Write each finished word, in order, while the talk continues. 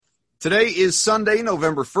Today is Sunday,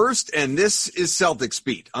 November 1st, and this is Celtics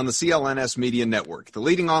Beat on the CLNS Media Network, the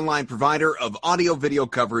leading online provider of audio-video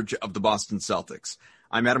coverage of the Boston Celtics.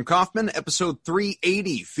 I'm Adam Kaufman, episode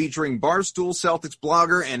 380, featuring Barstool Celtics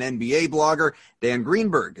blogger and NBA blogger Dan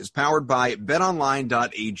Greenberg, is powered by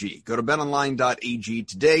betonline.ag. Go to betonline.ag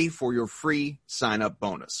today for your free sign-up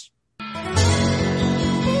bonus.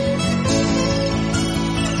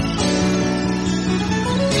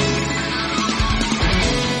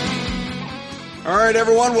 All right,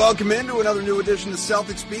 everyone, welcome into another new edition of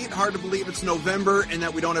Celtics Beat. Hard to believe it's November and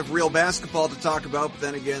that we don't have real basketball to talk about. But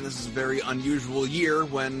then again, this is a very unusual year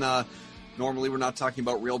when normally we're not talking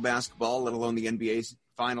about real basketball, let alone the NBA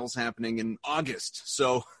Finals happening in August.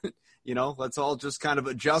 So, let's all just kind of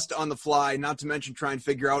adjust on the fly, not to mention try and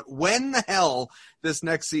figure out when the hell this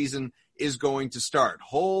next season is going to start.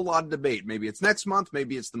 Whole lot of debate. Maybe it's next month.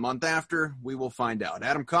 Maybe it's the month after. We will find out.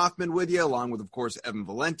 Adam Kaufman with you, along with, of course, Evan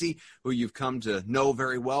Valenti, who you've come to know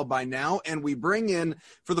very well by now. And we bring in,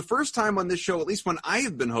 for the first time on this show, at least when I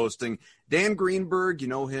have been hosting, Dan Greenberg. You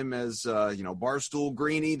know him as, Barstool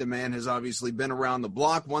Greenie. The man has obviously been around the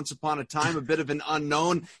block. Once upon a time, a bit of an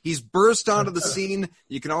unknown. He's burst onto the scene.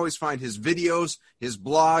 You can always find his videos, his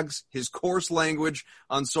blogs, his coarse language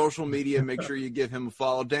on social media. Make sure you give him a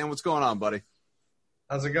follow. Dan, what's going on, buddy?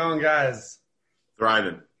 How's it going, guys?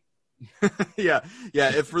 Thriving. Yeah.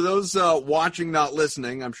 If for those watching, not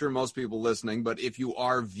listening, I'm sure most people listening, but if you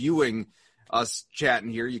are viewing us chatting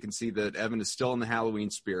here, you can see that Evan is still in the Halloween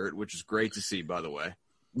spirit, which is great to see, by the way.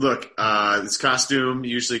 Look, this costume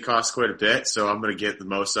usually costs quite a bit, so I'm going to get the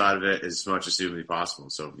most out of it as much as humanly possible.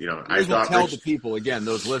 So, I thought tell the people, again,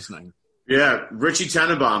 those listening. Yeah, Richie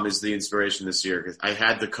Tenenbaum is the inspiration this year because I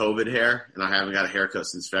had the COVID hair and I haven't got a haircut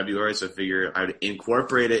since February, so I figured I'd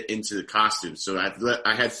incorporate it into the costume. So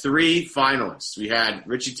I had three finalists. We had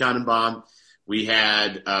Richie Tenenbaum, we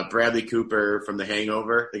had Bradley Cooper from The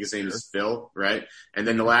Hangover. I think his name is Phil, right? And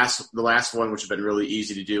then the last one, which has been really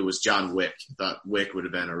easy to do, was John Wick. I thought Wick would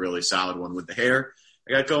have been a really solid one with the hair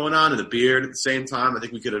I got going on and the beard at the same time. I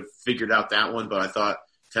think we could have figured out that one, but I thought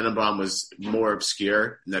Tenenbaum was more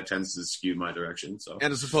obscure, and that tends to skew my direction. So,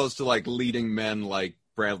 and as opposed to like leading men like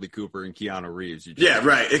Bradley Cooper and Keanu Reeves. Yeah,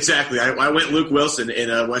 right, exactly. I went Luke Wilson in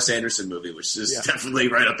a Wes Anderson movie, which is definitely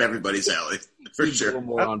right up everybody's alley for sure.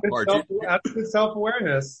 That's good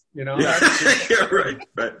self-awareness, Yeah, yeah, right.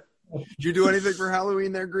 Did you do anything for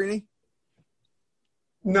Halloween there, Greenie?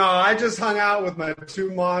 No, I just hung out with my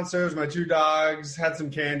two monsters, my two dogs, had some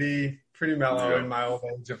candy. Pretty mellow in my old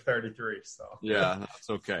age of 33. So yeah, that's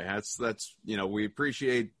okay. That's we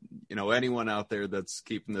appreciate anyone out there that's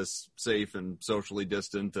keeping this safe and socially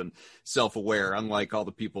distant and self-aware. Unlike all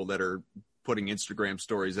the people that are putting Instagram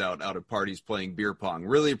stories out at parties playing beer pong.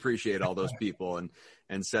 Really appreciate all those people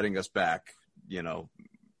and setting us back,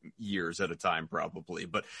 years at a time probably.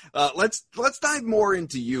 But let's dive more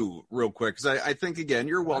into you real quick, because I think, again,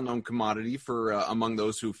 you're a well-known commodity for among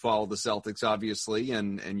those who follow the Celtics, obviously,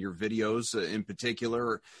 and your videos in particular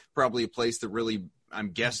are probably a place that really,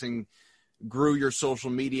 I'm guessing, grew your social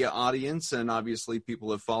media audience, and obviously people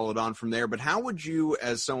have followed on from there. But how would you,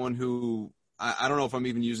 as someone who, I don't know if I'm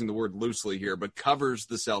even using the word loosely here, but covers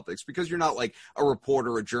the Celtics, because you're not like a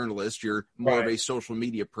reporter, a journalist, you're more of a social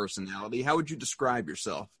media personality. How would you describe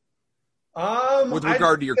yourself? With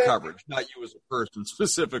regard to your coverage, not you as a person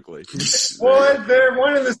specifically. Well, they're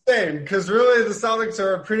one and the same, because really the Celtics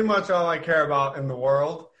are pretty much all I care about in the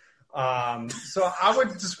world. So I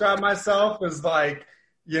would describe myself as like,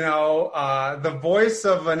 the voice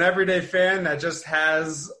of an everyday fan that just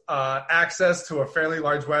has access to a fairly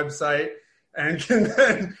large website and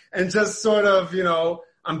just sort of,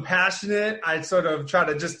 I'm passionate. I sort of try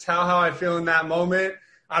to just tell how I feel in that moment.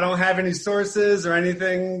 I don't have any sources or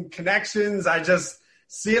anything, connections. I just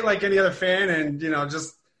see it like any other fan and,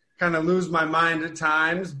 just kind of lose my mind at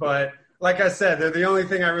times. But like I said, they're the only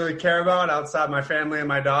thing I really care about outside my family and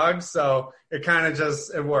my dogs. So it kind of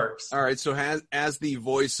it works. All right. So as the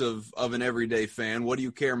voice of an everyday fan, what do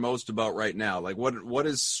you care most about right now? Like what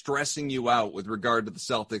is stressing you out with regard to the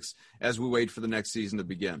Celtics as we wait for the next season to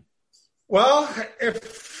begin? Well,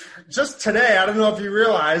 if just today, I don't know if you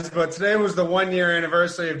realized, but today was the 1-year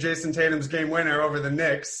anniversary of Jason Tatum's game winner over the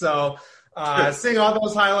Knicks. So seeing all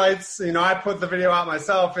those highlights, I put the video out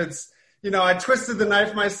myself. It's, I twisted the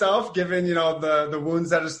knife myself, given, the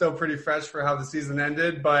wounds that are still pretty fresh for how the season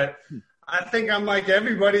ended. But I think I'm like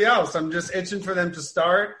everybody else. I'm just itching for them to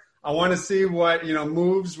start. I want to see what,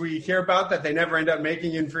 moves we hear about that they never end up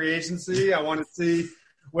making in free agency. I want to see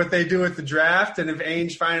what they do with the draft and if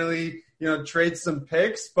Ainge finally, trades some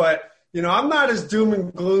picks. But, I'm not as doom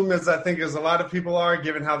and gloom as I think as a lot of people are,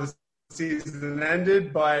 given how the season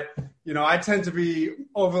ended. But, I tend to be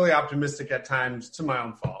overly optimistic at times to my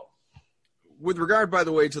own fault. With regard, by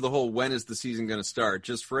the way, to the whole when is the season going to start,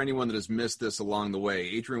 just for anyone that has missed this along the way,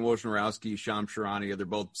 Adrian Wojnarowski, Shams Charania, they're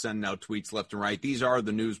both sending out tweets left and right. These are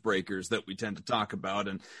the news breakers that we tend to talk about.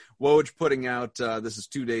 And Woj putting out, this is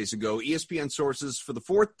 2 days ago, ESPN sources for the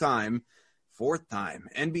fourth time,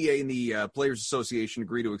 NBA and the Players Association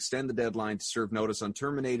agree to extend the deadline to serve notice on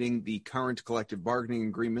terminating the current collective bargaining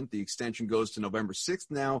agreement. The extension goes to November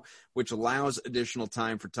 6th now, which allows additional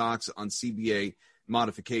time for talks on CBA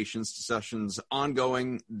modifications. Discussions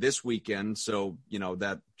ongoing this weekend, so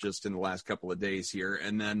that just in the last couple of days here,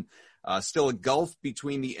 and then still a gulf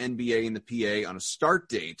between the NBA and the PA on a start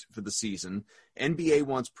date for the season. NBA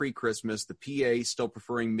wants pre-Christmas, the PA still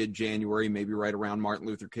preferring mid-January, maybe right around Martin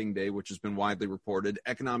Luther King Day, which has been widely reported.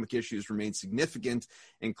 Economic issues remain significant,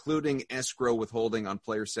 including escrow withholding on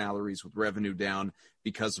player salaries with revenue down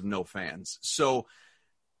because of no fans. So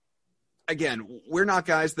again, we're not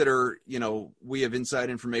guys that are, we have inside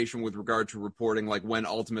information with regard to reporting like when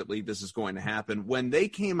ultimately this is going to happen. When they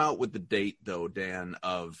came out with the date, though, Dan,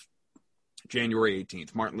 of January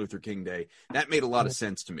 18th, Martin Luther King Day, that made a lot of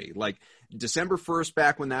sense to me. Like December 1st,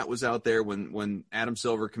 back when that was out there, when Adam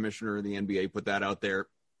Silver, commissioner of the NBA, put that out there,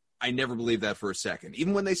 I never believed that for a second.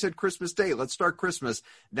 Even when they said Christmas Day, let's start Christmas,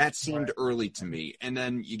 that seemed early to me. And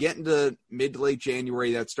then you get into mid to late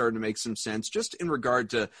January, that started to make some sense. Just in regard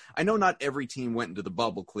to, I know not every team went into the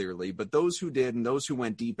bubble clearly, but those who did and those who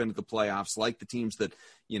went deep into the playoffs, like the teams that,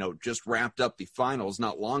 just wrapped up the finals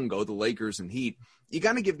not long ago, the Lakers and Heat, you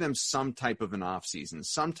got to give them some type of an off season,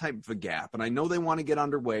 some type of a gap. And I know they want to get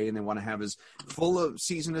underway and they want to have as full a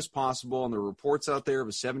season as possible. And there are reports out there of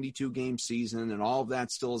a 72-game season, and all of that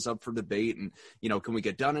still is up for debate. And, can we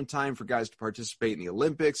get done in time for guys to participate in the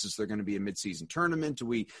Olympics? Is there going to be a midseason tournament? Do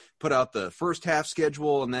we put out the first half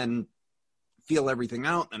schedule and then feel everything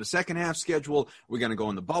out and a second half schedule? We're going to go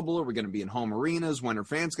in the bubble. Are we going to be in home arenas? When are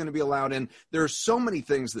fans going to be allowed in? There are so many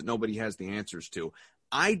things that nobody has the answers to.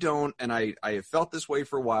 I don't, and I have felt this way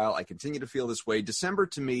for a while. I continue to feel this way. December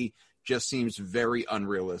to me just seems very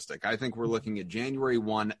unrealistic. I think we're looking at January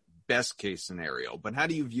 1, best case scenario. But how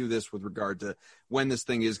do you view this with regard to when this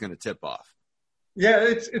thing is going to tip off? Yeah,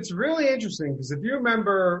 it's really interesting because if you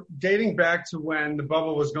remember dating back to when the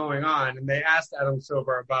bubble was going on and they asked Adam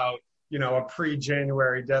Silver about, a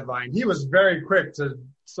pre-January deadline, he was very quick to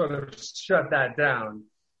sort of shut that down.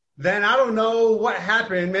 Then I don't know what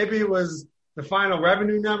happened. Maybe it was the final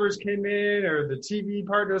revenue numbers came in or the TV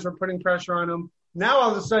partners were putting pressure on him. Now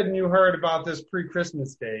all of a sudden you heard about this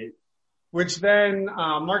pre-Christmas date, which then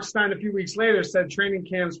Mark Stein a few weeks later said training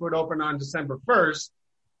camps would open on December 1st.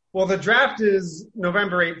 Well, the draft is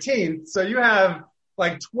November 18th, so you have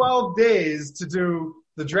like 12 days to do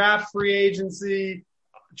the draft, free agency,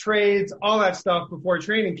 trades, all that stuff before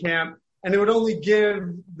training camp, and it would only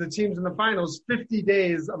give the teams in the finals 50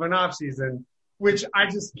 days of an offseason, which I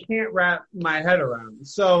just can't wrap my head around.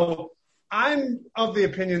 So I'm of the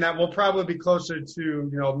opinion that we'll probably be closer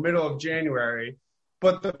to, middle of January.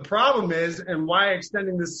 But the problem is, and why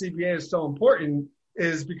extending this CBA is so important,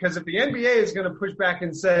 is because if the NBA is going to push back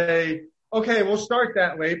and say, okay, we'll start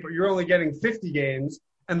that late, but you're only getting 50 games,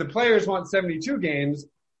 and the players want 72 games,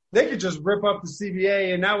 they could just rip up the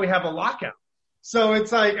CBA, and now we have a lockout. So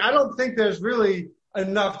it's like, I don't think there's really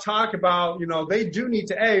enough talk about, they do need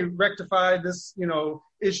to, rectify this,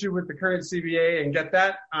 issue with the current CBA and get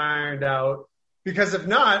that ironed out. Because if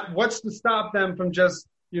not, what's to stop them from just,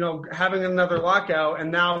 having another lockout,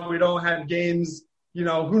 and now we don't have games,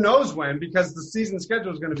 who knows when, because the season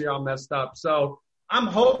schedule is going to be all messed up. So I'm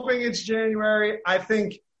hoping it's January. I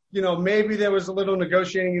think, maybe there was a little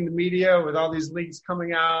negotiating in the media with all these leaks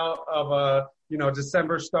coming out of a,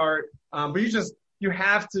 December start. But you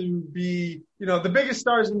have to be, the biggest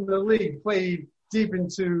stars in the league played deep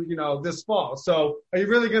into, this fall. So are you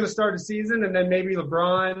really going to start a season and then maybe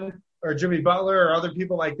LeBron or Jimmy Butler or other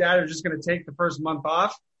people like that are just going to take the first month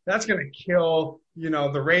off? That's going to kill,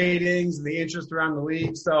 the ratings and the interest around the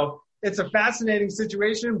league. So it's a fascinating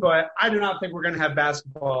situation, but I do not think we're going to have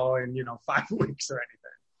basketball in, 5 weeks or anything.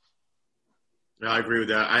 I agree with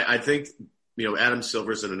that. I think, Adam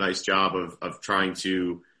Silver's done a nice job of trying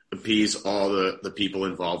to appease all the people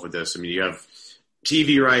involved with this. I mean, you have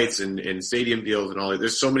TV rights and stadium deals and all that.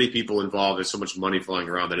 There's so many people involved. There's so much money flying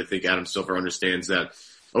around that I think Adam Silver understands that,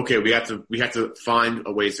 okay, we have to find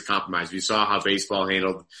a ways to compromise. We saw how baseball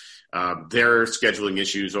handled their scheduling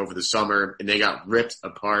issues over the summer, and they got ripped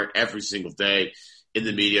apart every single day in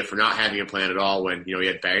the media for not having a plan at all when, you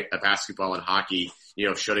had basketball and hockey,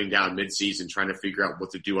 shutting down midseason, trying to figure out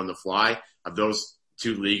what to do on the fly. Those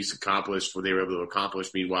two leagues accomplished what they were able to accomplish.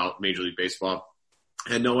 Meanwhile, Major League Baseball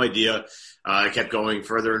I had no idea. I kept going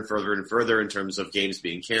further and further and further in terms of games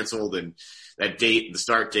being canceled, and that date, the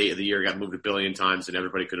start date of the year, got moved a billion times, and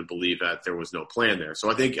everybody couldn't believe that there was no plan there.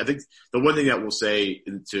 So I think the one thing that we'll say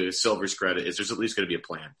to Silver's credit is there's at least going to be a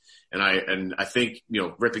plan. And I think,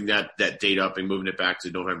 ripping that date up and moving it back to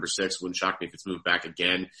November 6th wouldn't shock me if it's moved back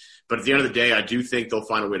again. But at the end of the day, I do think they'll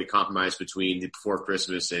find a way to compromise between before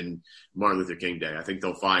Christmas and Martin Luther King Day. I think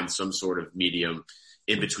they'll find some sort of medium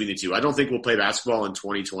in between the two. I don't think we'll play basketball in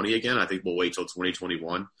 2020 again. I think we'll wait till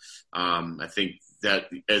 2021. I think that,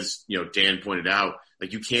 as Dan pointed out,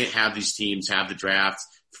 like, you can't have these teams have the draft,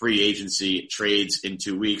 free agency, trades in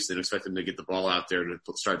 2 weeks and expect them to get the ball out there to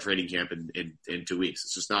start training camp in 2 weeks.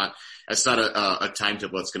 It's just not a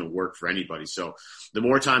timetable that's going to work for anybody. So the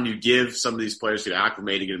more time you give some of these players to get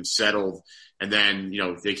acclimated, get them settled, and then,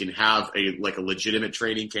 they can have a legitimate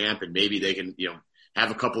training camp, and maybe they can, have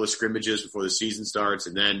a couple of scrimmages before the season starts,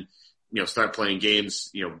 and then, start playing games,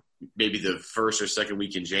 maybe the first or second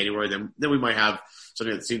week in January, then we might have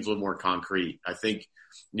something that seems a little more concrete. I think,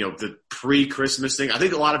 the pre-Christmas thing, I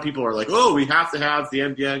think a lot of people are like, oh, we have to have the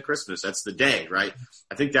NBA on Christmas. That's the day, right?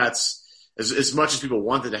 I think that's, as much as people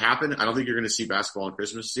want it to happen, I don't think you're going to see basketball on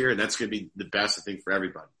Christmas this year, and that's going to be the best, I think, for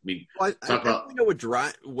everybody. I mean, I know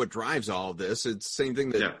what drives all of this. It's the same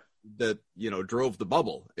thing that drove the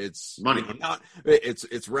bubble. It's money.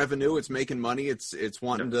 It's revenue. It's making money. It's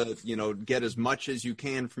wanting to get as much as you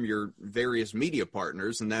can from your various media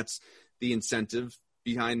partners, and that's the incentive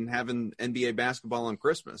behind having NBA basketball on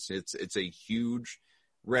Christmas. It's a huge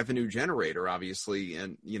revenue generator, obviously,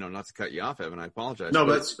 and not to cut you off, Evan, I apologize. No,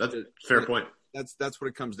 that's a fair point. That's what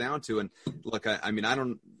it comes down to. And look, I might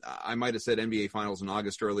have said NBA Finals in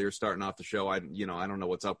August earlier, starting off the show. I don't know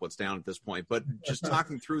what's up, what's down at this point, but just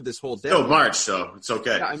talking through this whole day. No, March, so it's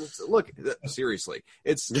okay. Yeah, look, seriously,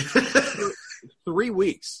 it's 3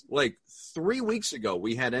 weeks. Like 3 weeks ago,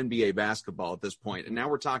 we had NBA basketball at this point, and now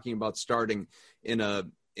we're talking about starting in a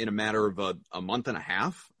matter of a month and a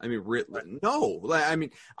half. I mean, no. I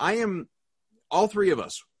mean, all three of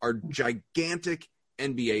us are gigantic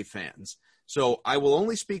NBA fans. So I will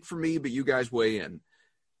only speak for me, but you guys weigh in.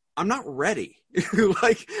 I'm not ready.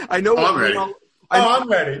 I know. I'm ready. I'm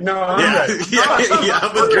ready. No, I'm ready. Yeah,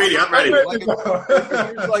 I'm with Grady. I'm ready.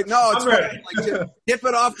 No, it's ready. Tip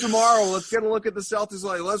it off tomorrow. Let's get a look at the Celtics.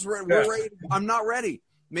 We're ready. I'm not ready.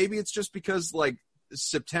 Maybe it's just because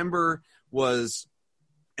September was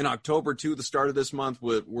in October too, the start of this month,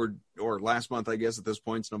 or last month, I guess at this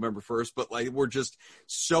point, it's November 1st, but we're just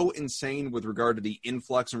so insane with regard to the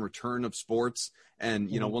influx and return of sports. And,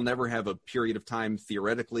 we'll never have a period of time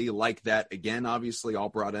theoretically like that again, obviously all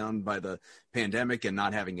brought on by the pandemic and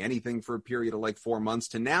not having anything for a period of 4 months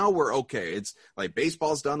to now we're okay. It's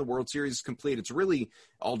baseball's done. The World Series is complete. It's really,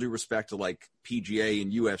 all due respect to PGA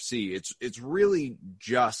and UFC. It's really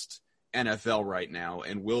just NFL right now,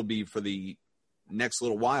 and will be for the next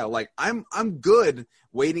little while. I'm good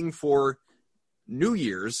waiting for New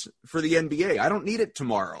Year's for the NBA. I don't need it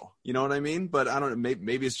tomorrow. You know what I mean? But I don't know.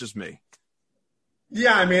 Maybe it's just me.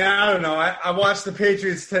 Yeah, I mean, I don't know. I watched the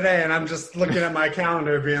Patriots today, and I'm just looking at my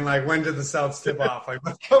calendar being like, when did the Celtics tip off?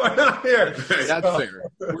 What's going on here? That's fair.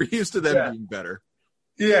 We're used to them being better.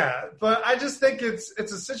 Yeah, but I just think it's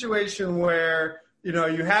a situation where,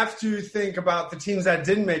 you have to think about the teams that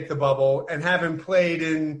didn't make the bubble and haven't played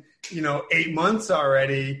in, 8 months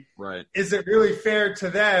already. Right. Is it really fair to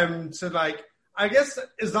them to I guess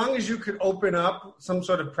as long as you could open up some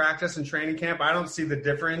sort of practice and training camp, I don't see the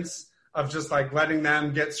difference of just letting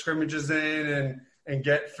them get scrimmages in and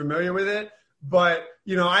get familiar with it. But,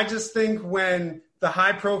 I just think when the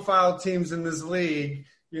high profile teams in this league,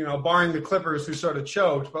 barring the Clippers who sort of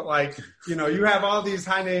choked, but you have all these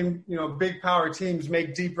high name, big power teams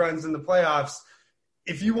make deep runs in the playoffs.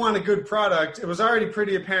 If you want a good product, it was already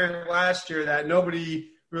pretty apparent last year that nobody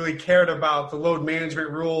really cared about the load management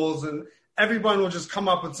rules, and everyone will just come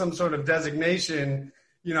up with some sort of designation.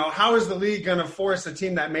 How is the league going to force a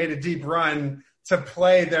team that made a deep run to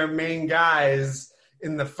play their main guys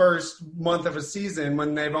in the first month of a season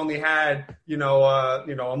when they've only had,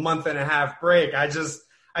 a month and a half break? I just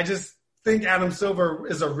think Adam Silver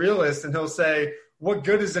is a realist, and he'll say, what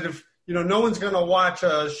good is it if, no one's going to watch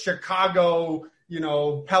a Chicago,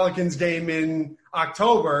 Pelicans game in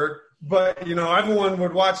October, but, everyone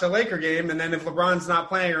would watch a Laker game. And then if LeBron's not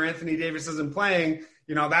playing or Anthony Davis isn't playing,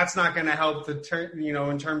 that's not going to help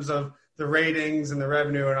in terms of the ratings and the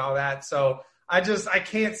revenue and all that. So I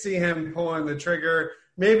can't see him pulling the trigger.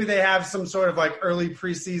 Maybe they have some sort of early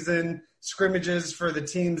preseason scrimmages for the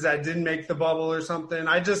teams that didn't make the bubble or something.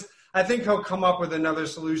 I think he'll come up with another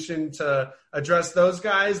solution to address those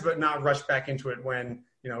guys, but not rush back into it when,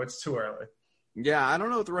 it's too early. Yeah, I don't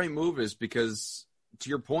know what the right move is because to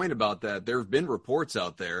your point about that, there have been reports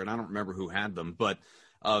out there, and I don't remember who had them, but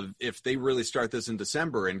if they really start this in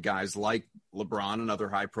December and guys like LeBron and other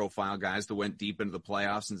high-profile guys that went deep into the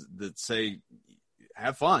playoffs and that say,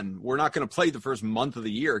 have fun, we're not going to play the first month of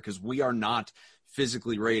the year because we are not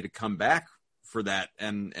physically ready to come back for that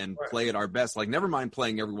and play at our best. Like, never mind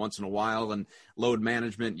playing every once in a while and load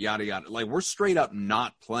management, yada, yada. Like, we're straight up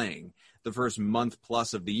not playing the first month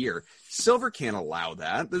plus of the year. Silver can't allow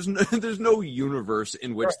that. There's no universe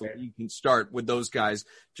in which the league can start with those guys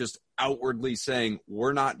just outwardly saying,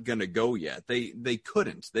 we're not going to go yet. They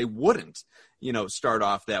couldn't. They wouldn't, start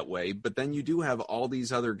off that way. But then you do have all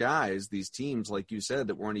these other guys, these teams, like you said,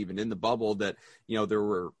 that weren't even in the bubble that, there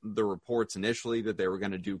were the reports initially that they were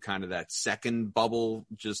going to do kind of that second bubble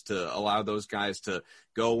just to allow those guys to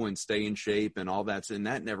go and stay in shape and all that. And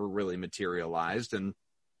that never really materialized. And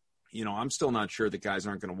I'm still not sure that guys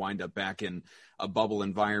aren't going to wind up back in a bubble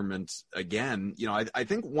environment again. I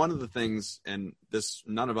think one of the things, and this,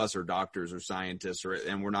 none of us are doctors or scientists,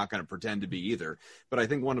 and we're not going to pretend to be either, but I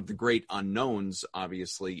think one of the great unknowns,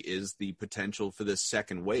 obviously, is the potential for this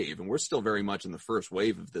second wave. And we're still very much in the first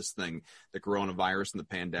wave of this thing, the coronavirus and the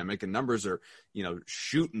pandemic, and numbers are,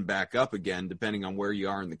 shooting back up again, depending on where you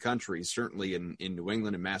are in the country. Certainly in New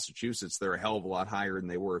England and Massachusetts, they're a hell of a lot higher than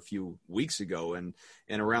they were a few weeks ago, and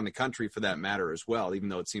around the country for that matter as well, even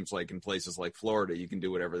though it seems like in places like Florida, you can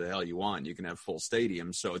do whatever the hell you want. You can have full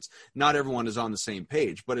stadiums. So it's not everyone is on the same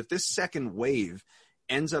page. But if this second wave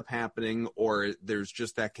ends up happening, or there's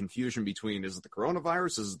just that confusion between, is it the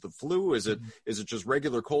coronavirus? Is it the flu? Is it just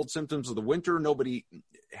regular cold symptoms of the winter? Nobody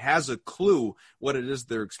has a clue what it is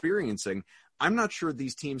they're experiencing. I'm not sure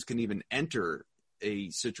these teams can even enter a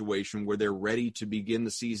situation where they're ready to begin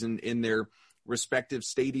the season in their respective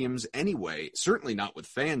stadiums anyway. Certainly not with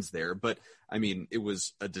fans there, but I mean, it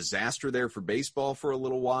was a disaster there for baseball for a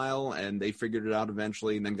little while, and they figured it out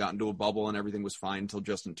eventually and then got into a bubble and everything was fine until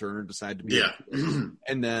Justin Turner decided to be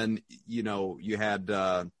and then you had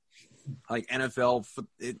like NFL,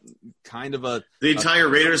 kind of the entire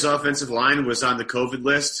Raiders offensive line was on the COVID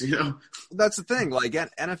list. That's the thing. Like,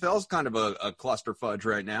 NFL's kind of a cluster fudge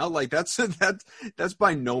right now. Like, that's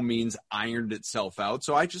by no means ironed itself out.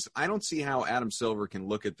 So I don't see how Adam Silver can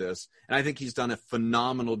look at this. And I think he's done a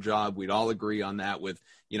phenomenal job. We'd all agree on that with,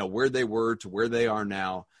 where they were to where they are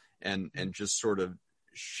now, and just sort of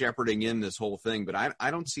shepherding in this whole thing. But I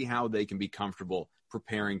don't see how they can be comfortable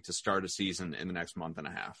preparing to start a season in the next month and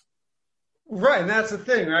a half. Right, and that's the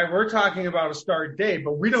thing, right? We're talking about a start date,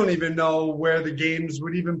 but we don't even know where the games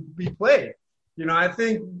would even be played. I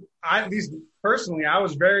think, at least personally, I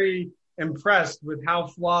was very impressed with how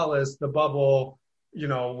flawless the bubble,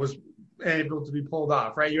 was able to be pulled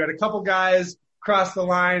off, right? You had a couple guys cross the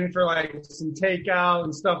line for like some takeout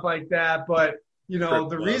and stuff like that, but,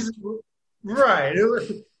 the reason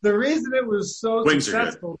it was so wings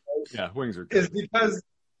successful wings are good. Is because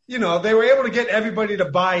they were able to get everybody to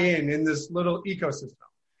buy in this little ecosystem.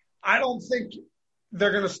 I don't think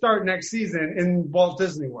they're going to start next season in Walt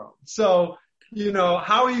Disney World. So,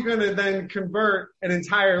 how are you going to then convert an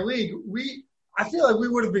entire league? I feel like we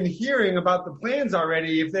would have been hearing about the plans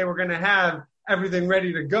already if they were going to have everything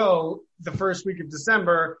ready to go the first week of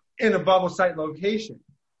December in a bubble site location.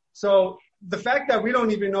 So the fact that we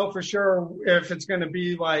don't even know for sure if it's going to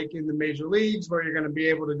be like in the major leagues where you're going to be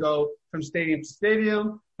able to go from stadium to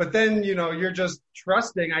stadium, but then, you're just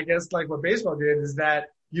trusting, I guess, like what baseball did, is that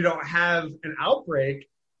you don't have an outbreak.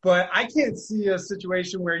 But I can't see a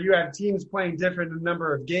situation where you have teams playing different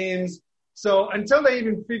number of games. So until they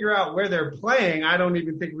even figure out where they're playing, I don't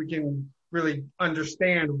even think we can really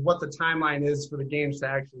understand what the timeline is for the games to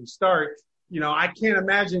actually start. I can't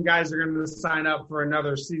imagine guys are going to sign up for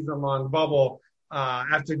another season-long bubble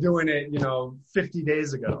after doing it, 50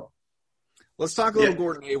 days ago. Let's talk a little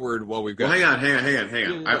Gordon Hayward while we've got. Well,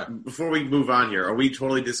 hang on. Before we move on here, are we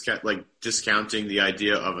totally discounting the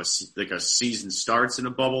idea of a season starts in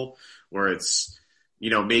a bubble where it's,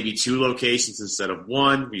 maybe two locations instead of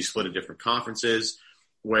one, where you split in different conferences,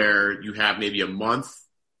 where you have maybe a month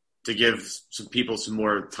to give some people some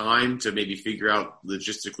more time to maybe figure out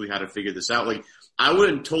logistically how to figure this out? Like, I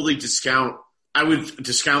wouldn't totally discount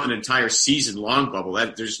an entire season long bubble.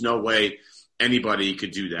 There's no way anybody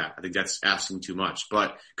could do that. I think that's asking too much.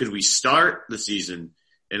 But could we start the season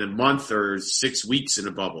in a month or 6 weeks in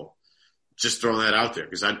a bubble? Just throwing that out there,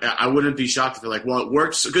 because I wouldn't be shocked if they're like, well, it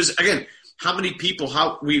works. Because again,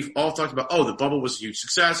 we've all talked about, the bubble was a huge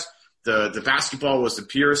success. The basketball was the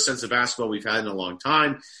purest sense of basketball we've had in a long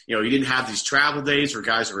time. You didn't have these travel days where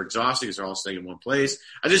guys are exhausted because they're all staying in one place.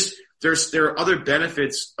 There are other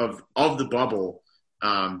benefits of the bubble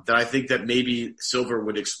that I think that maybe Silver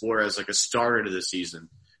would explore as like a starter to the season,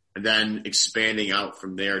 and then expanding out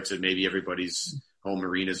from there to maybe everybody's home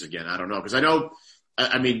arenas again. I don't know, because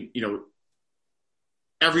I mean,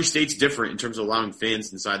 every state's different in terms of allowing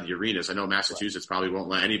fans inside the arenas. I know Massachusetts probably won't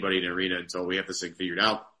let anybody in an arena until we have this thing figured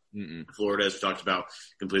out. Florida, as we talked about,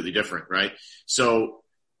 completely different, right? So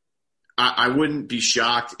I wouldn't be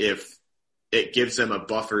shocked if it gives them a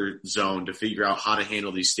buffer zone to figure out how to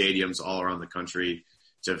handle these stadiums all around the country,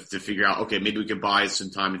 to figure out, okay, maybe we can buy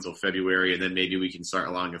some time until February, and then maybe we can start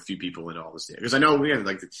allowing a few people into all the stadiums. Because I know, again,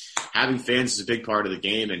 like, having fans is a big part of the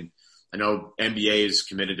game, and I know NBA is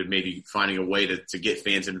committed to maybe finding a way to get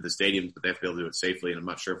fans into the stadiums, but they have to be able to do it safely, and I'm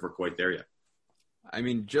not sure if we're quite there yet. I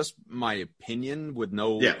mean, just my opinion with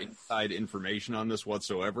no inside information on this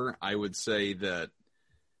whatsoever, I would say that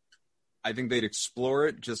I think they'd explore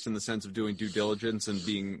it just in the sense of doing due diligence and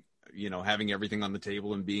being, having everything on the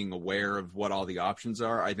table and being aware of what all the options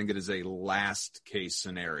are. I think it is a last case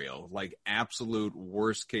scenario, like absolute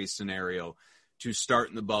worst case scenario, to start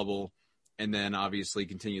in the bubble and then obviously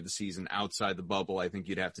continue the season outside the bubble. I think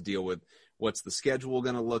you'd have to deal with what's the schedule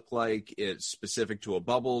going to look like. It's specific to a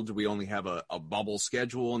bubble. Do we only have a bubble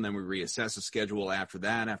schedule and then we reassess a schedule after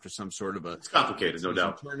that, after some sort of it's complicated, no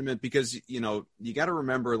doubt, tournament? Because, you got to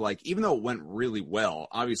remember, like, even though it went really well,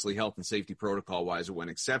 obviously health and safety protocol wise, it went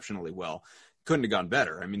exceptionally well. Couldn't have gone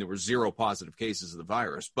better. I mean, there were 0 positive cases of the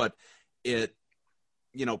virus, but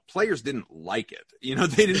players didn't like it.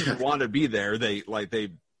 They didn't want to be there. They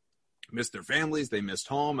missed their families. They missed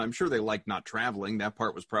home. I'm sure they liked not traveling. That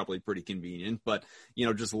part was probably pretty convenient, but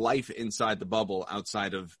just life inside the bubble,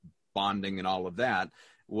 outside of bonding and all of that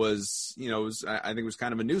was, I think it was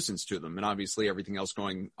kind of a nuisance to them. And obviously everything else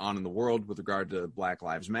going on in the world with regard to Black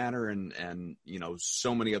Lives Matter and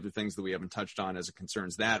so many other things that we haven't touched on as it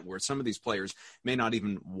concerns that, where some of these players may not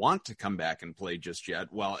even want to come back and play just yet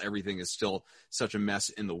while everything is still such a mess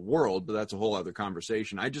in the world. But that's a whole other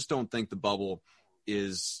conversation. I just don't think the bubble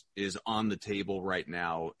is on the table right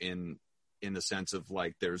now in the sense of,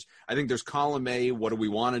 like, I think there's column A, what do we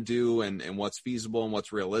want to do and what's feasible and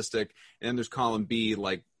what's realistic. And then there's column B,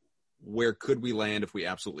 like, where could we land if we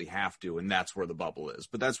absolutely have to? And that's where the bubble is.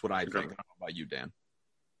 But that's what I think. I don't know about you, Dan.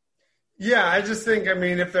 Yeah, I just think,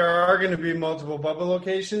 if there are going to be multiple bubble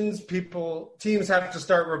locations, teams have to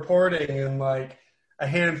start reporting in like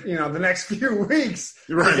the next few weeks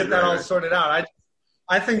to get that all sorted out.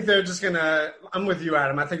 I think they're just going to – I'm with you,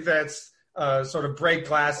 Adam. I think that's sort of break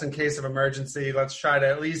glass in case of emergency. Let's try to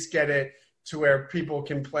at least get it to where people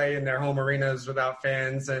can play in their home arenas without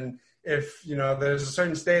fans. And if, there's a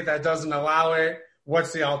certain state that doesn't allow it,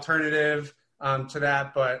 what's the alternative to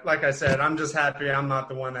that? But like I said, I'm just happy I'm not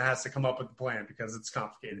the one that has to come up with the plan because it's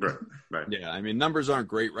complicated. Right. Yeah, numbers aren't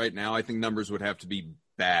great right now. I think numbers would have to be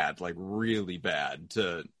bad, like really bad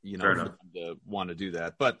to, for them to want to do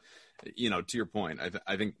that. But – to your point,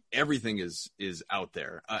 I think everything is out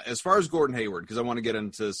there. As far as Gordon Hayward, because I want to get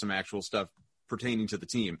into some actual stuff pertaining to the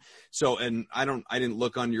team. So, and I didn't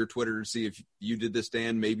look on your Twitter to see if you did this,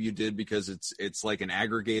 Dan. Maybe you did, because it's like an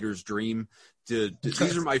aggregator's dream.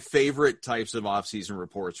 These are my favorite types of off-season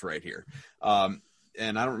reports right here. And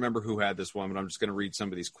I don't remember who had this one, but I'm just going to read some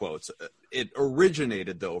of these quotes. It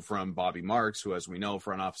originated, though, from Bobby Marks, who, as we know,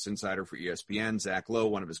 front office insider for ESPN, Zach Lowe,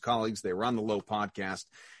 one of his colleagues. They were on the Lowe podcast.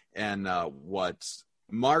 And what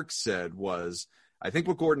Mark said was, I think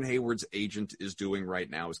what Gordon Hayward's agent is doing right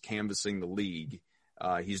now is canvassing the league.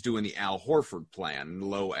 He's doing the Al Horford plan.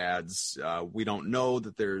 Lowe adds, we don't know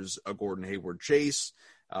that there's a Gordon Hayward chase.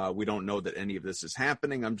 We don't know that any of this is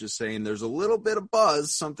happening. I'm just saying there's a little bit of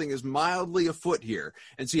buzz. Something is mildly afoot here.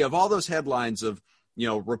 And so you have all those headlines of,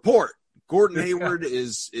 report. Gordon Hayward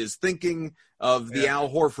is thinking of the Al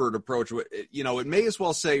Horford approach. It may as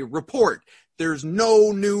well say report. There's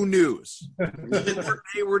no new news. Gordon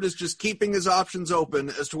Hayward is just keeping his options open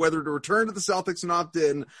as to whether to return to the Celtics and opt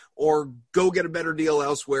in or go get a better deal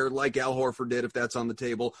elsewhere like Al Horford did, if that's on the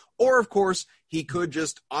table. Or, of course, he could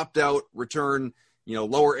just opt out, return,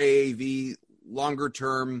 lower AAV, longer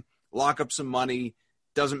term, lock up some money.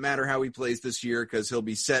 Doesn't matter how he plays this year because he'll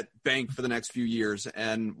be set bank for the next few years.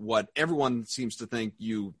 And what everyone seems to think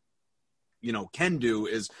you can do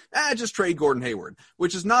is just trade Gordon Hayward,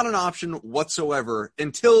 which is not an option whatsoever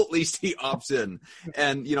until at least he opts in.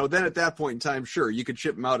 And, then at that point in time, sure, you could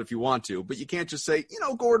ship him out if you want to, but you can't just say,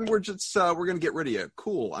 Gordon, we're going to get rid of you.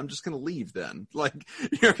 Cool. I'm just going to leave then. Like,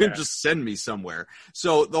 you're going to just send me somewhere.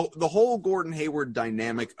 So the whole Gordon Hayward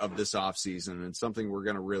dynamic of this offseason, and something we're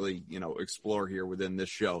going to really, explore here within this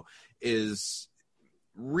show, is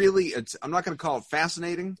really, I'm not going to call it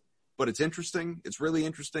fascinating, but it's interesting. It's really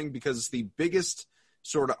interesting because it's the biggest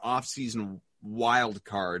sort of off-season wild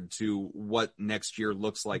card to what next year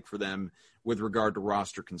looks like for them with regard to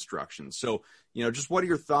roster construction. So, just what are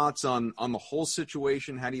your thoughts on the whole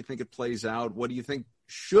situation? How do you think it plays out? What do you think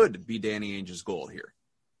should be Danny Ainge's goal here?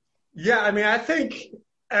 Yeah, I mean, I think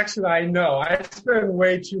actually I know. I spend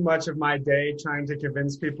way too much of my day trying to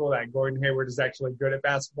convince people that Gordon Hayward is actually good at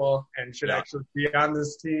basketball and should actually be on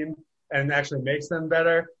this team and actually makes them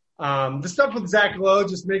better. The stuff with Zach Lowe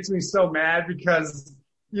just makes me so mad because,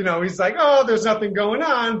 he's like, oh, there's nothing going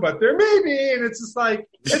on, but there may be. And it's just like,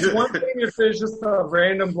 it's one thing if there's just a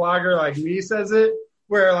random blogger like me says it,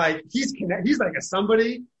 where like he's like a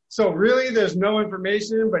somebody. So really there's no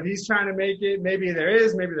information, but he's trying to make it. Maybe there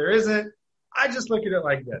is, maybe there isn't. I just look at it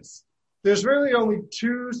like this. There's really only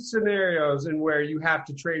two scenarios in where you have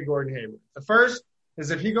to trade Gordon Hayward. The first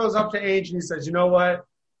is if he goes up to Ainge and he says, you know what?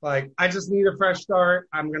 Like, I just need a fresh start.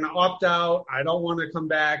 I'm going to opt out. I don't want to come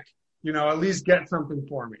back. At least get something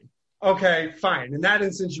for me. Okay, fine. In that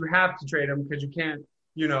instance, you have to trade him because you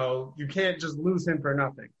can't just lose him for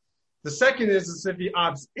nothing. The second is if he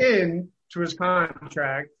opts in to his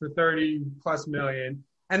contract for $30+ million,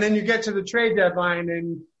 and then you get to the trade deadline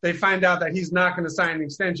and they find out that he's not going to sign an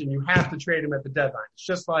extension. You have to trade him at the deadline. It's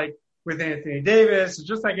just like with Anthony Davis. It's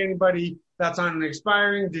just like anybody that's on an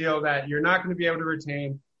expiring deal that you're not going to be able to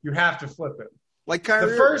retain. You have to flip him. Like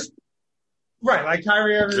Kyrie. Like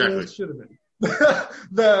Kyrie Irving should have been.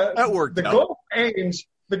 That worked the out. goal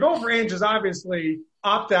for Ainge is obviously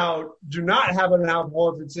opt out, do not have an Al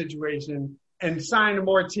Horford situation, and sign a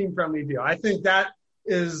more team-friendly deal. I think that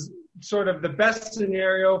is sort of the best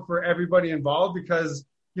scenario for everybody involved because,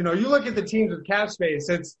 you look at the teams with cap space,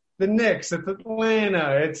 it's the Knicks, it's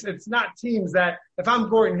Atlanta, it's not teams that if I'm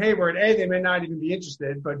Gordon Hayward, A, they may not even be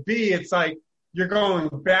interested, but B, it's like you're going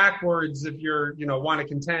backwards if you're, want to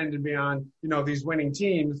contend and be on, these winning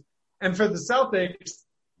teams. And for the Celtics,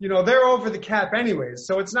 they're over the cap anyways.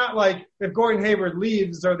 So it's not like if Gordon Hayward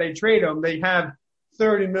leaves or they trade him, they have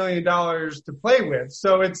 $30 million to play with.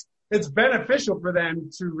 So it's beneficial for them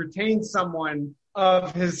to retain someone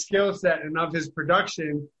of his skill set and of his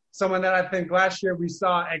production, someone that I think last year we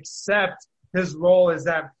saw accept his role as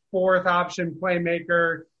that fourth option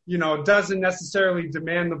playmaker, doesn't necessarily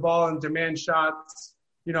demand the ball and demand shots,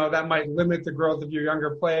 that might limit the growth of your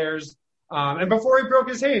younger players. And before he broke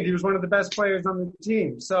his hand, he was one of the best players on the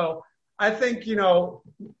team. So I think,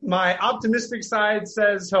 my optimistic side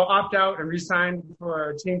says he'll opt out and resign for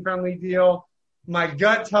a team-friendly deal. My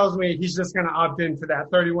gut tells me he's just going to opt in for that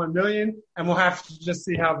 $31 million, and we'll have to just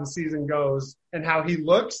see how the season goes and how he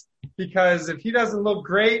looks. Because if he doesn't look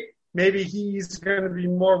great, maybe he's going to be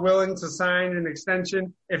more willing to sign an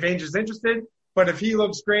extension if Ainge is interested. But if he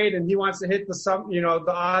looks great and he wants to hit the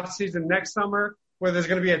off season next summer, where there's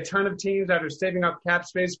going to be a ton of teams that are saving up cap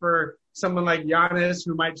space for someone like Giannis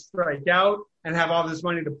who might strike out and have all this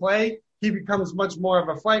money to play, he becomes much more of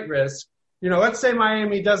a flight risk. Let's say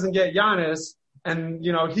Miami doesn't get Giannis and,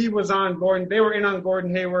 he was on Gordon, they were in on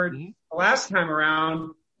Gordon Hayward the last time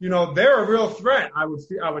around, they're a real threat, I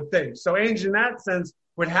would think. So Ainge in that sense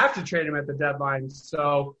would have to trade him at the deadline.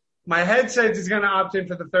 So my head says he's going to opt in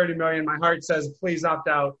for the $30 million. My heart says, please opt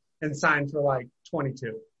out and sign for like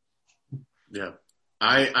 22. Yeah.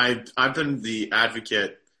 I've been the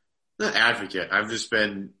advocate, not advocate. I've just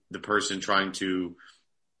been the person trying to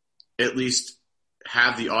at least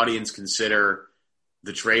have the audience consider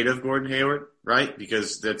the trade of Gordon Hayward, right?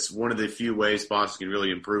 Because that's one of the few ways Boston can really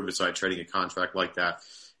improve besides trading a contract like that,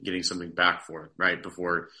 getting something back for it, right?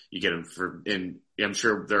 Before you get him and I'm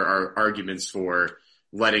sure there are arguments for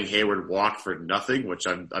letting Hayward walk for nothing, which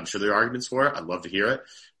I'm sure there are arguments for it. I'd love to hear it.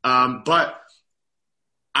 But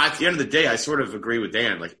at the end of the day, I sort of agree with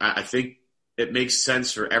Dan. Like, I think it makes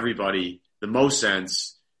sense for everybody, the most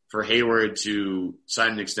sense for Hayward to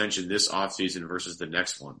sign an extension this offseason versus the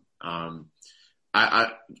next one.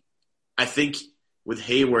 I think with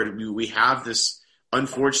Hayward, we have this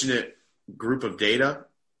unfortunate group of data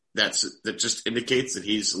that just indicates that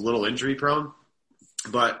he's a little injury prone.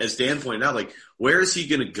 But as Dan pointed out, like, where is he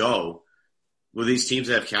going to go with these teams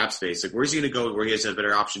that have cap space? Like, where's he going to go where he has a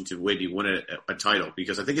better option to maybe win a title?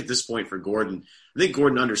 Because I think at this point for Gordon, I think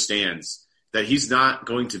Gordon understands that he's not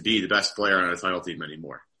going to be the best player on a title team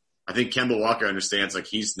anymore. I think Kemba Walker understands, like,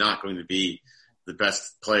 he's not going to be the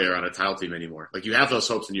best player on a title team anymore. Like, you have those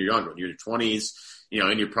hopes when you're younger, in your 20s,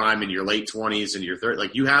 in your prime, in your late 20s, in your 30s.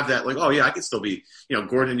 Like, you have that, like, oh, yeah, I could still be,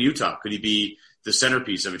 Gordon in Utah. Could he be the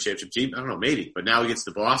centerpiece of a championship team? I don't know, maybe. But now he gets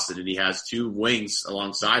to Boston, and he has two wings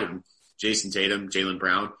alongside him, Jason Tatum, Jaylen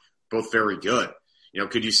Brown, both very good.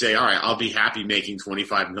 could you say, all right, I'll be happy making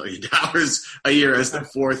 $25 million a year as the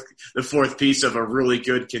fourth piece of a really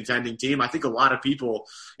good contending team? I think a lot of people,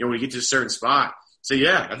 when you get to a certain spot, say,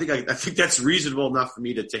 yeah, I think that's reasonable enough for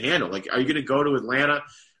me to handle. Like, are you going to go to Atlanta?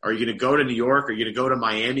 Are you going to go to New York? Are you going to go to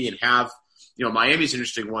Miami and have, Miami's an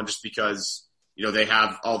interesting one just because, they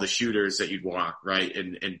have all the shooters that you'd want, right?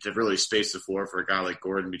 And to really space the floor for a guy like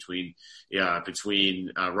Gordon between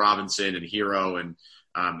Robinson and Hero and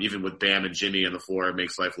even with Bam and Jimmy on the floor, it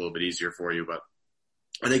makes life a little bit easier for you. But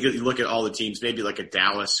I think if you look at all the teams, maybe like a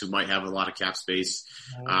Dallas who might have a lot of cap space,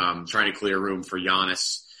 trying to clear room for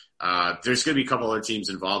Giannis. There's going to be a couple other teams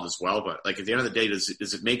involved as well, but like at the end of the day, does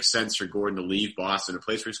it make sense for Gordon to leave Boston, a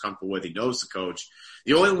place where he's comfortable with? He knows the coach.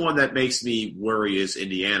 The only one that makes me worry is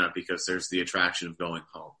Indiana because there's the attraction of going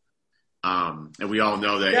home. And we all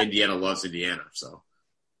know that Indiana loves Indiana. So,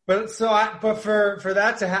 but for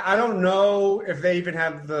that to I don't know if they even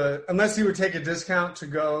have unless he would take a discount to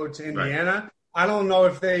go to Indiana. Right. I don't know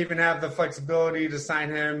if they even have the flexibility to sign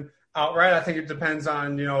him outright. I think it depends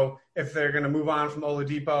on, if they're going to move on from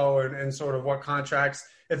Oladipo and sort of what contracts,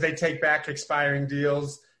 if they take back expiring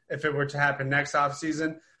deals, if it were to happen next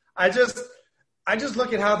offseason. I just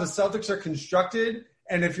look at how the Celtics are constructed.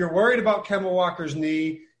 And if you're worried about Kemba Walker's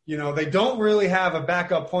knee, they don't really have a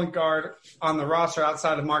backup point guard on the roster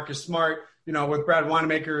outside of Marcus Smart, with Brad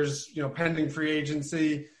Wanamaker's, pending free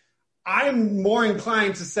agency. I'm more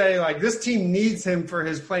inclined to say, like, this team needs him for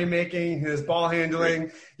his playmaking, his ball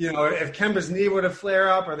handling. If Kemba's knee were to flare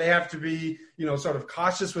up or they have to be, sort of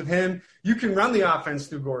cautious with him, you can run the offense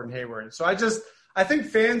through Gordon Hayward. So I think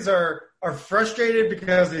fans are frustrated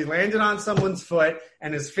because he landed on someone's foot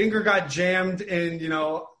and his finger got jammed in,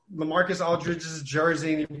 LaMarcus Aldridge's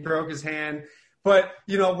jersey and he broke his hand. But,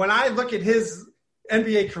 when I look at his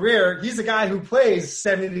NBA career, he's a guy who plays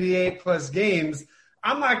 78 plus games.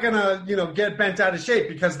 I'm not going to, get bent out of shape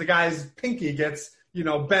because the guy's pinky gets,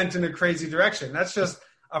 bent in a crazy direction. That's just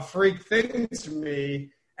a freak thing to me.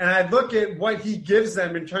 And I look at what he gives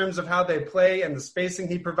them in terms of how they play and the spacing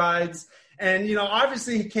he provides. And,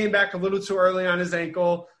 obviously he came back a little too early on his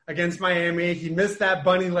ankle against Miami. He missed that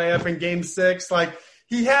bunny layup in Game 6. Like,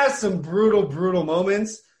 he has some brutal, brutal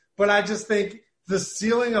moments. But I just think the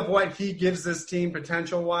ceiling of what he gives this team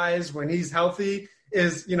potential-wise when he's healthy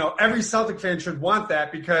is, every Celtic fan should want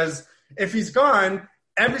that because if he's gone,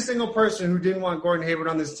 every single person who didn't want Gordon Hayward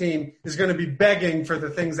on this team is going to be begging for the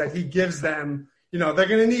things that he gives them. They're going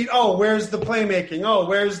to need, where's the playmaking?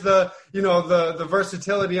 Where's the, the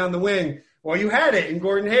versatility on the wing? Well, you had it in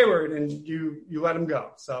Gordon Hayward and you let him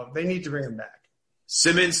go. So they need to bring him back.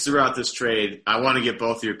 Simmons throughout this trade, I want to get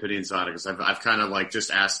both your opinions on it because I've kind of just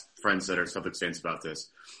asked friends that are Celtics fans about this.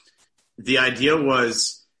 The idea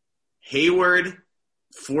was Hayward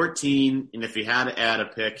 14, and if you had to add a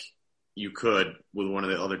pick, you could with one of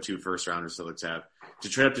the other two first-rounders Celtics have, to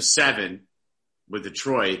trade up to 7 with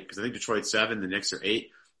Detroit, because I think Detroit's 7, the Knicks are 8,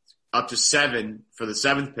 up to 7 for the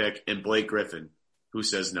 7th pick, and Blake Griffin. Who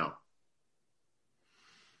says no?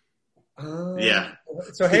 Yeah.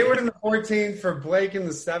 So Hayward in the 14th for Blake in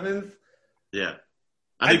the 7th? Yeah.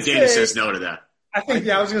 I think Danny says no to that. I think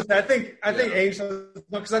Ainge says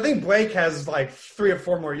no, because I think Blake has 3 or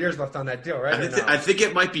 4 more years left on that deal, right? I think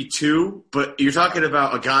it might be 2, but you're talking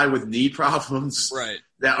about a guy with knee problems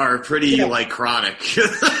that are pretty chronic.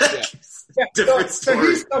 Different story. So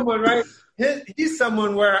he's someone, right? He's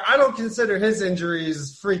someone where I don't consider his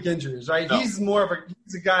injuries freak injuries, right? No. He's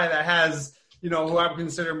a guy that has, who I would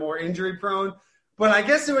consider more injury prone. But I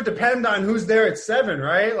guess it would depend on who's there at 7,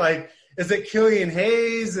 right? Is it Killian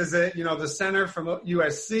Hayes? Is it, the center from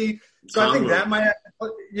USC? So I think that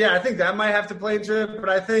might have to play into it. But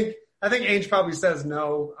I think Ainge probably says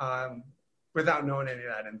no without knowing any of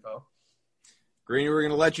that info. Greeny, we're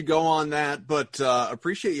going to let you go on that, but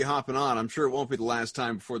appreciate you hopping on. I'm sure it won't be the last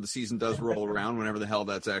time before the season does roll around, whenever the hell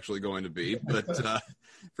that's actually going to be. But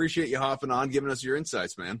appreciate you hopping on, giving us your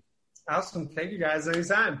insights, man. Awesome. Thank you, guys.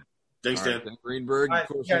 Anytime. Thanks, Dan. Greenberg. Of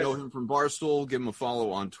course, you know him from Barstool. Give him a follow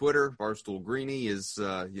on Twitter. Barstool Greeny is,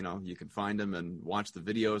 you can find him and watch the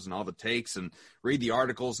videos and all the takes and read the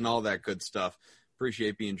articles and all that good stuff.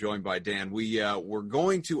 Appreciate being joined by Dan. We're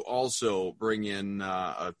going to also bring in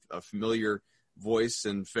a familiar voice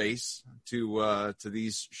and face to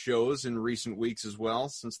these shows in recent weeks as well,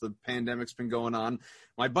 since the pandemic's been going on.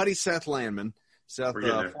 My buddy Seth Landman,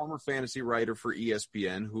 former fantasy writer for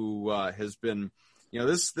ESPN, who has been,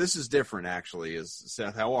 this is different actually.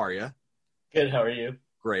 Seth, how are you? Good. How are you?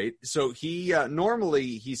 Great. So he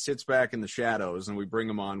normally he sits back in the shadows, and we bring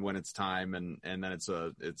him on when it's time, and then it's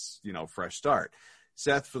fresh start.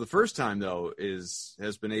 Seth, for the first time, though,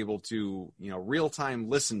 has been able to, real-time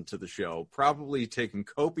listen to the show, probably taking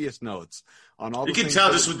copious notes on all the You can things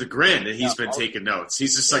tell just with the grin that he's been taking notes.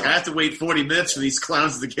 He's just like, I have to wait 40 minutes for these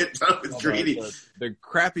clowns to get done with Greeny. The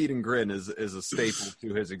crap-eating grin is a staple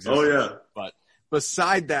to his existence. Oh, yeah. But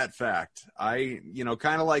beside that fact, I,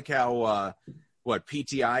 kind of like how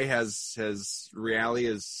PTI has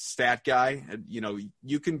Reali as stat guy.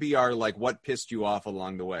 You can be our what pissed you off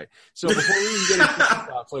along the way. So before we even get into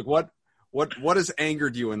thoughts, what has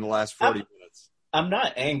angered you in the last 40 minutes? I'm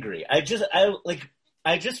not angry. I just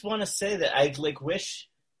want to say that I wish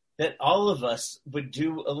that all of us would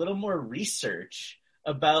do a little more research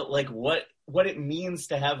about what it means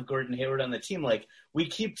to have Gordon Hayward on the team. We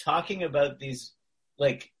keep talking about these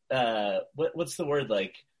what's the word,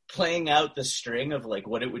 playing out the string of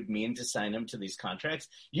what it would mean to sign him to these contracts.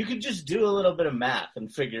 You could just do a little bit of math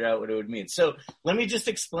and figure out what it would mean. So let me just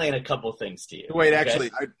explain a couple things to you. Wait, okay?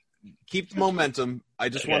 Actually, keep the momentum. I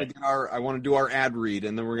just want to I want to do our ad read,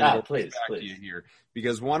 and then we're going to go back to you here.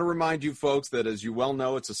 Because I want to remind you folks that, as you well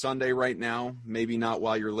know, it's a Sunday right now. Maybe not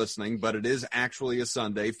while you're listening, but it is actually a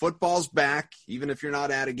Sunday. Football's back, even if you're not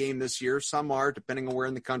at a game this year. Some are, depending on where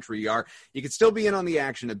in the country you are. You can still be in on the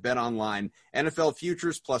action at BetOnline. NFL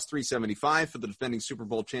futures plus 375 for the defending Super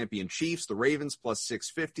Bowl champion Chiefs. The Ravens plus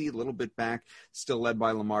 650, a little bit back, still led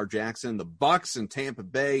by Lamar Jackson. The Bucs in Tampa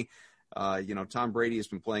Bay. Tom Brady has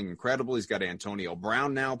been playing incredible. He's got Antonio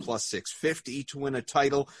Brown now, plus 650 to win a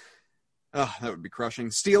title. Oh, that would be crushing.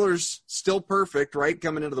 Steelers, still perfect, right?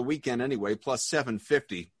 Coming into the weekend anyway, plus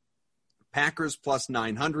 750. Packers, plus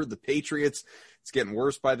 900. The Patriots, it's getting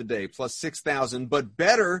worse by the day, plus 6,000. But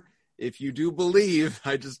better if you do believe.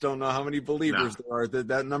 I just don't know how many believers there are.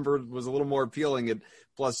 That number was a little more appealing at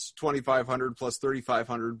plus 2,500, plus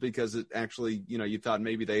 3,500, because it actually, you thought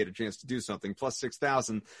maybe they had a chance to do something. Plus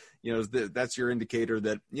 6,000, that's your indicator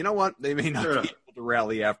that, they may not be able to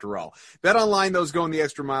rally after all. BetOnline, those going the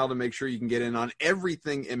extra mile to make sure you can get in on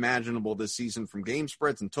everything imaginable this season, from game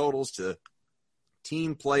spreads and totals to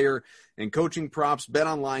team, player, and coaching props.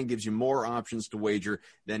 BetOnline gives you more options to wager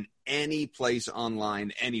than any place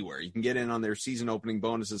online anywhere. You can get in on their season opening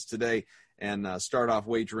bonuses today and start off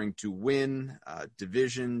wagering to win,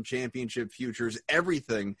 division, championship futures,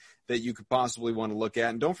 everything that you could possibly want to look at.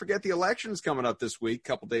 And don't forget, the election's coming up this week, a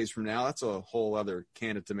couple days from now. That's a whole other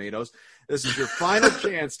can of tomatoes. This is your final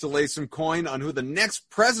chance to lay some coin on who the next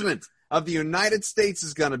president of the United States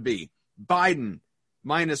is going to be. Biden,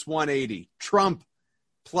 minus 180. Trump,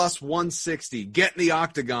 plus 160. Get in the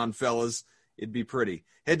octagon, fellas. It'd be pretty.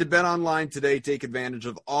 Head to BetOnline today. Take advantage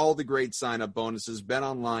of all the great sign-up bonuses.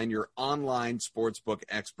 BetOnline, your online sportsbook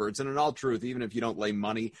experts. And in all truth, even if you don't lay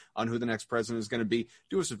money on who the next president is going to be,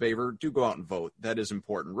 do us a favor. Do go out and vote. That is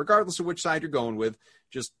important. Regardless of which side you're going with,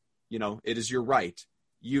 just, it is your right.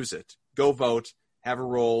 Use it. Go vote. Have a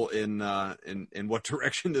role in what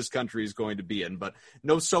direction this country is going to be in. But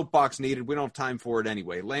no soapbox needed. We don't have time for it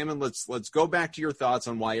anyway. Layman, let's go back to your thoughts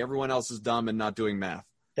on why everyone else is dumb and not doing math.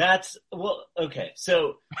 Okay.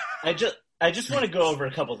 So I just want to go over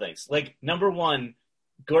a couple things. Number one,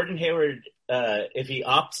 Gordon Hayward, if he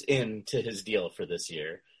opts in to his deal for this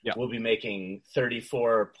year, will be making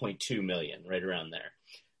 $34.2 million, right around there.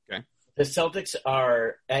 Okay. The Celtics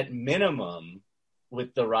are at minimum,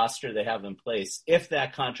 with the roster they have in place, if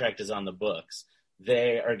that contract is on the books,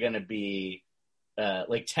 they are going to be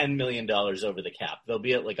 $10 million over the cap. They'll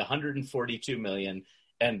be at $142 million.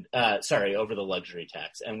 And over the luxury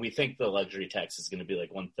tax. And we think the luxury tax is going to be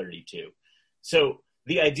 $132. So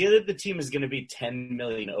the idea that the team is going to be $10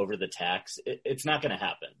 million over the tax, it's not going to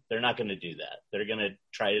happen. They're not going to do that. They're going to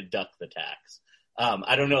try to duck the tax.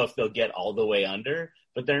 I don't know if they'll get all the way under,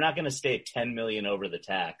 but they're not going to stay at $10 million over the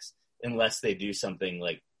tax unless they do something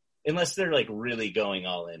unless they're really going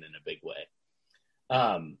all in a big way.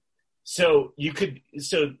 So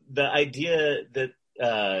the idea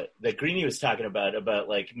that Greeny was talking about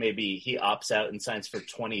maybe he opts out and signs for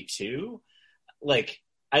 22.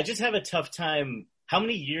 I just have a tough time. How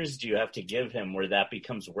many years do you have to give him where that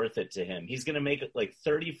becomes worth it to him? He's going to make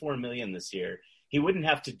 $34 million this year. He wouldn't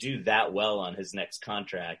have to do that well on his next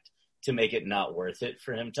contract to make it not worth it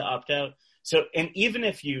for him to opt out. So, and even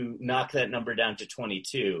if you knock that number down to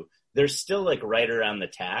 22, they're still right around the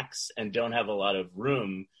tax and don't have a lot of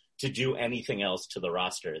room to do anything else to the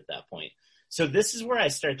roster at that point. So this is where I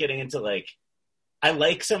start getting into I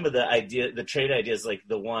like some of the trade ideas,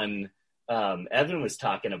 the one Evan was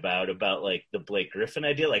talking about the Blake Griffin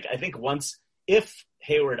idea. I think if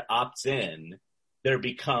Hayward opts in, there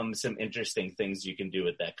become some interesting things you can do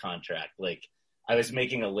with that contract. I was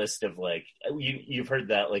making a list of you've heard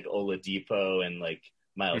that Oladipo and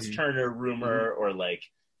Miles Turner rumor, or like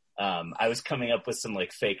I was coming up with some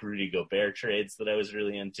like fake Rudy Gobert trades that I was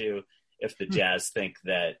really into. If the Jazz think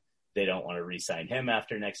that they don't want to re-sign him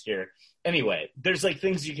after next year. Anyway, there's like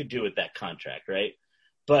things you could do with that contract, right?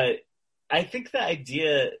 But I think the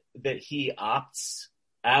idea that he opts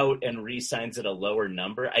out and re-signs at a lower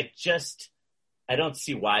number, I don't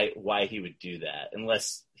see why he would do that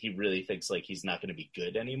unless he really thinks like he's not going to be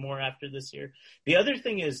good anymore after this year. The other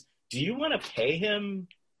thing is, do you want to pay him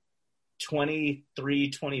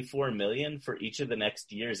 $23-24 million for each of the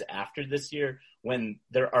next years after this year when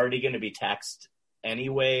they're already going to be taxed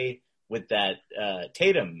anyway with that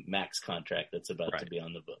Tatum max contract that's about to be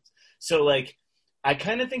on the books? So like, I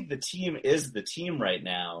kind of think the team is the team right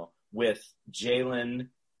now with Jalen,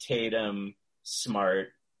 Tatum, Smart,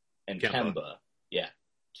 and Kemba. Yeah.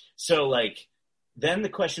 So like, then the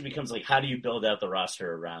question becomes like, how do you build out the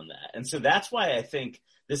roster around that? And so that's why I think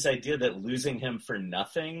this idea that losing him for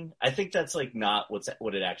nothing, I think that's like not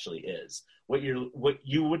what it actually is. What you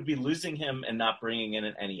would be losing him and not bringing in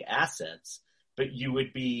any assets, but you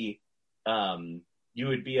would be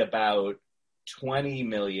about 20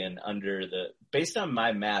 million under based on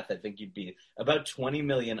my math, I think you'd be about 20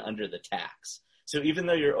 million under the tax. So even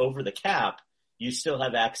though you're over the cap, you still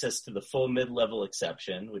have access to the full mid-level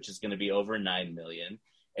exception, which is going to be over 9 million.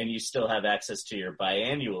 And you still have access to your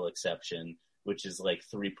biannual exception, which is like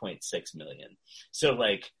 3.6 million. So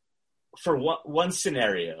like for one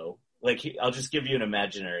scenario, like I'll just give you an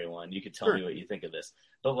imaginary one. You could tell me what you think of this.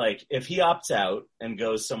 But like if he opts out and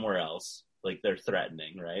goes somewhere else, like they're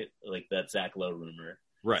threatening, right? Like that Zach Lowe rumor.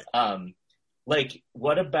 Right. Like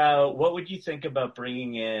what would you think about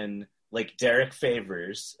bringing in like Derek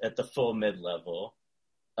Favors at the full mid-level,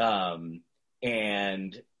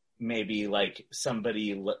 and maybe like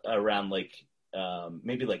somebody around like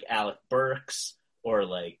maybe like Alec Burks or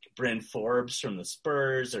like Bryn Forbes from the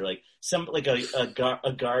Spurs, or like some like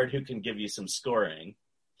a guard who can give you some scoring,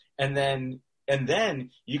 and then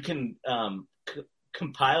you can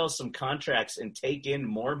compile some contracts and take in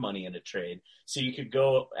more money in a trade. So you could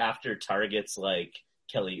go after targets like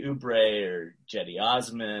Kelly Oubre or Jetty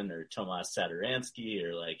Osman or Tomas Satoransky,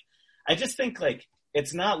 or like, I just think like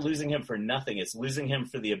it's not losing him for nothing. It's losing him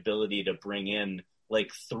for the ability to bring in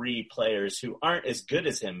like 3 players who aren't as good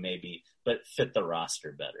as him maybe, but fit the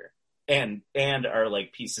roster better and are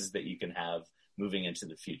like pieces that you can have moving into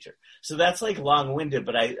the future. So that's like long-winded,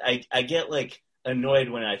 but I get like annoyed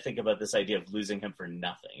when I think about this idea of losing him for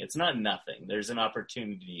nothing. It's not nothing. There's an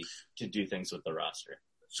opportunity to do things with the roster.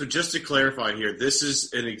 So just to clarify here, this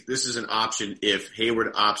is an option if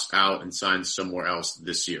Hayward opts out and signs somewhere else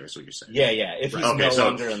this year, is what you're saying. Yeah. If he's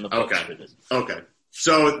longer in the books for this. Okay.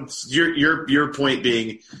 So your point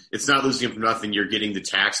being, it's not losing him for nothing. You're getting the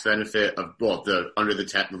tax benefit of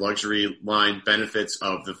the luxury line benefits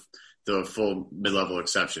of the full mid-level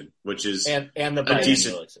exception, which is and the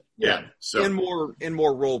decent exception. Yeah. So and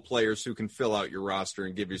more role players who can fill out your roster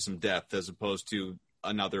and give you some depth, as opposed to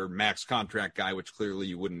another max contract guy, which clearly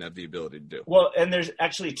you wouldn't have the ability to do. Well, and there's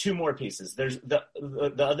actually 2 more pieces. There's the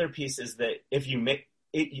other piece is that if you make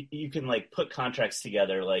it, you can like put contracts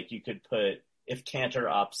together. Like you could put, if Cantor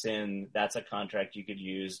opts in, that's a contract you could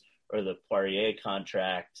use, or the Poirier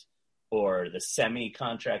contract, or the Semi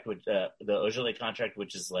contract, with the Ojale contract,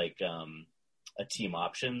 which is like a team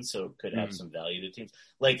option, so it could have some value to teams.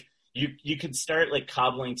 Like you could start like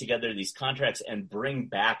cobbling together these contracts and bring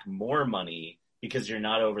back more money because you're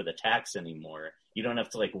not over the tax anymore. You don't have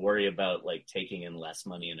to like worry about like taking in less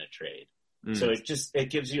money in a trade. So it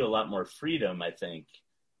gives you a lot more freedom, I think,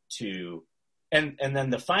 to, and then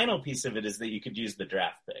the final piece of it is that you could use the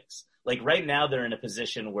draft picks. Like right now they're in a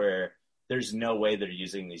position where there's no way they're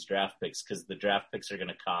using these draft picks because the draft picks are going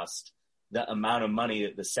to cost the amount of money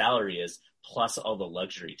that the salary is plus all the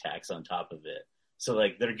luxury tax on top of it. So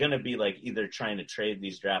like they're going to be like either trying to trade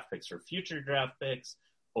these draft picks for future draft picks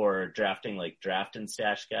or drafting like draft and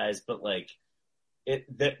stash guys. But like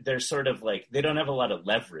they're sort of like, they don't have a lot of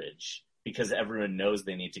leverage because everyone knows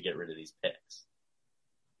they need to get rid of these picks.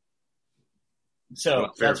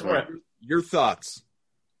 So that's where your thoughts.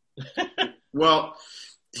 Well,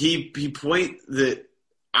 he point that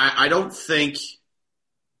I don't think,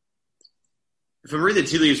 if I'm reading the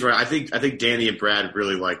tea leaves right, I think Danny and Brad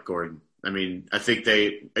really like Gordon. I mean, I think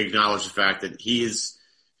they acknowledge the fact that he is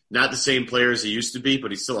not the same player as he used to be,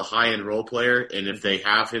 but he's still a high-end role player. And if they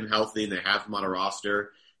have him healthy and they have him on a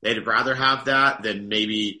roster, they'd rather have that than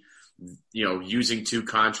maybe, using 2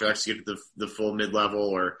 contracts to get the full mid-level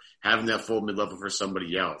or having that full mid-level for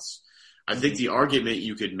somebody else. I think the argument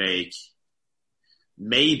you could make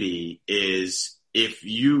maybe is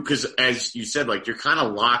because as you said, like you're kind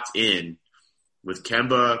of locked in with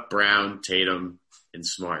Kemba, Brown, Tatum, and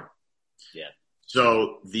Smart. Yeah.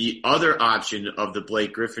 So the other option of the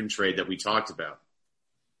Blake Griffin trade that we talked about,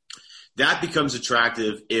 that becomes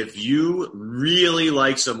attractive if you really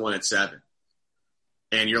like someone at 7.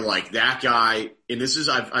 And you're like, that guy, and this is,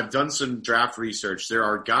 I've done some draft research. There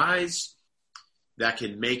are guys that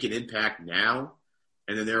can make an impact now,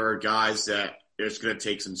 and then there are guys that it's going to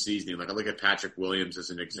take some seasoning. Like I look at Patrick Williams as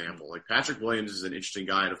an example. Like Patrick Williams is an interesting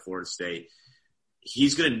guy at Florida State.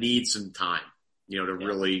 He's going to need some time, to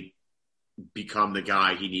really become the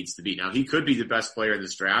guy he needs to be. Now, he could be the best player in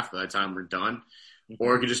this draft by the time we're done,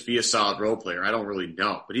 or it could just be a solid role player. I don't really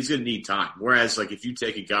know, but he's going to need time. Whereas, like, if you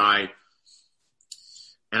take a guy,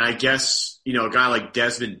 and I guess, a guy like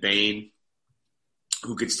Desmond Bane,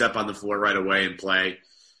 who could step on the floor right away and play,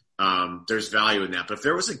 there's value in that. But if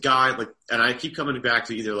there was a guy like, and I keep coming back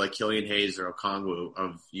to either like Killian Hayes or Okongwu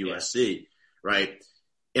of USC, right?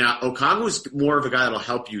 And Okongwu is more of a guy that'll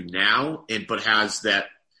help you now, but has that,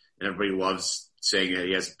 and everybody loves saying that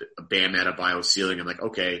he has a Bam Adebayo ceiling. I'm like,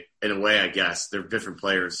 okay, in a way, I guess they're different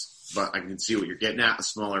players, but I can see what you're getting at, a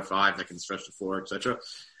smaller 5 that can stretch the floor, etc.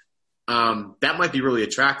 That might be really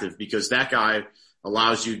attractive because that guy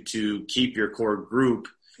allows you to keep your core group,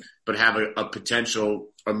 but have a potential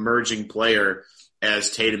emerging player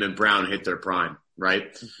as Tatum and Brown hit their prime,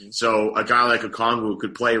 right? Mm-hmm. So a guy like Okongwu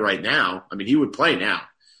could play right now. I mean, he would play now.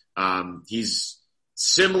 He's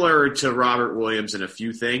similar to Robert Williams in a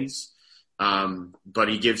few things, but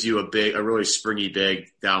he gives you a really springy big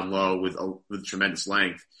down low with tremendous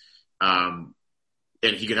length.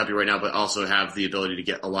 And he can help you right now, but also have the ability to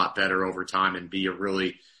get a lot better over time and be a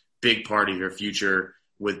really big part of your future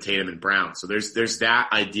with Tatum and Brown. So there's that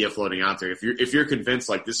idea floating out there. If you're convinced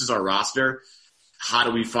like this is our roster, how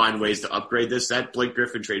do we find ways to upgrade this? That Blake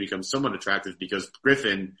Griffin trade becomes somewhat attractive because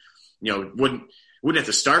Griffin, wouldn't have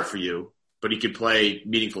to start for you, but he could play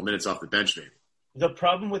meaningful minutes off the bench maybe. The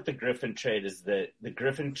problem with the Griffin trade is that the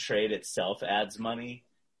Griffin trade itself adds money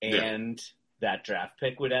and that draft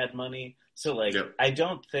pick would add money. So I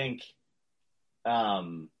don't think, That's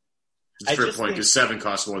a fair point, because 7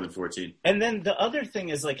 costs more than 14. And then the other thing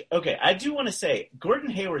is okay, I do want to say Gordon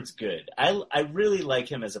Hayward's good. I really like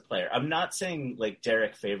him as a player. I'm not saying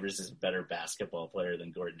Derek Favors is a better basketball player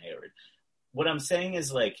than Gordon Hayward. What I'm saying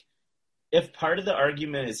is if part of the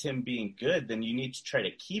argument is him being good, then you need to try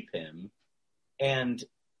to keep him. And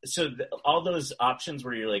so all those options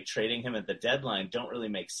where you're trading him at the deadline don't really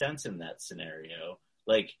make sense in that scenario.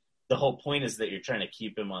 The whole point is that you're trying to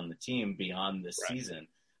keep him on the team beyond this season.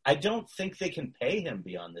 I don't think they can pay him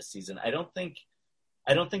beyond this season. I don't think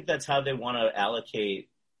that's how they want to allocate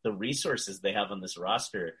the resources they have on this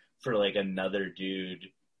roster for another dude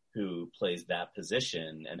who plays that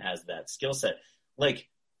position and has that skill set.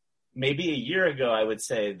 Maybe a year ago, I would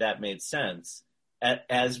say that made sense.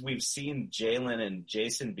 As we've seen Jalen and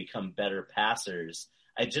Jason become better passers,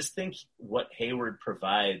 I just think what Hayward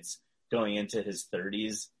provides going into his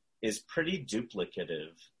 30s is pretty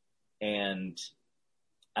duplicative. And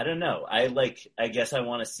I don't know. I guess I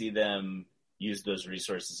want to see them use those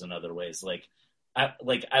resources in other ways. I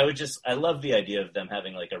love the idea of them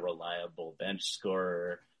having a reliable bench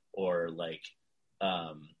scorer or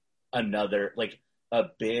another a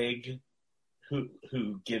big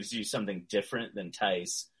who gives you something different than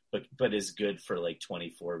Tice, but is good for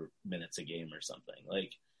 24 minutes a game or something.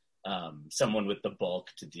 Someone with the bulk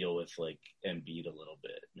to deal with Embiid a little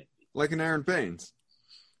bit, maybe. Like an Aaron Baines.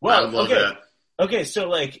 Well, I love that. Okay, so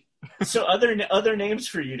other names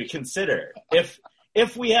for you to consider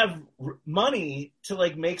if we have money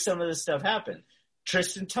to make some of this stuff happen.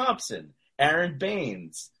 Tristan Thompson, Aaron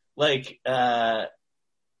Baines, I'm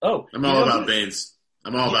all about Baines.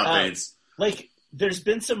 I'm all about Baines. There's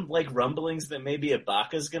been some rumblings that maybe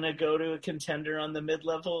Ibaka's gonna go to a contender on the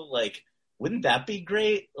mid-level. Wouldn't that be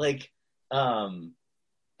great? And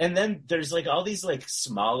then there's all these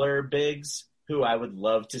smaller bigs who I would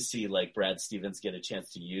love to see Brad Stevens get a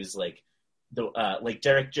chance to use,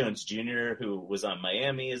 Derek Jones Jr., who was on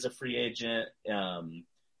Miami as a free agent.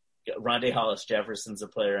 Rondé Hollis Jefferson's a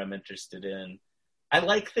player I'm interested in. I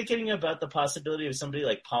like thinking about the possibility of somebody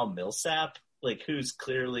like Paul Millsap, who's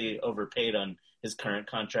clearly overpaid on his current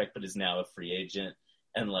contract, but is now a free agent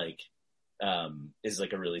and is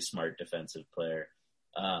a really smart defensive player.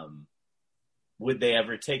 Would they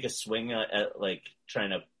ever take a swing at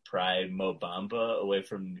trying to pry Mo Bamba away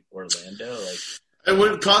from Orlando? It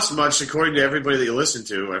wouldn't cost much, according to everybody that you listen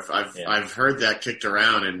to. I've heard that kicked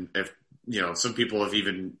around, and if some people have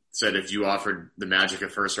even said if you offered the Magic a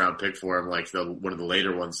first round pick for him, one of the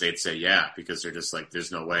later ones, they'd say yeah, because they're just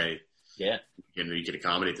there's no way, you could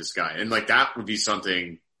accommodate this guy, and that would be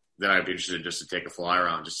something then I'd be interested just to take a fly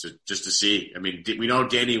around just to see. I mean, we know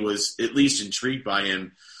Danny was at least intrigued by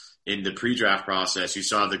him in the pre-draft process. You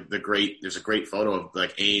saw there's a great photo of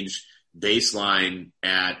like Ainge baseline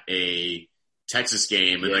at a Texas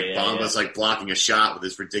game, and Bamba's like blocking a shot with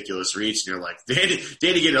his ridiculous reach, and you're like,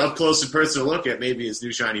 Danny get up close and personal look at maybe his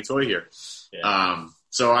new shiny toy here. Yeah.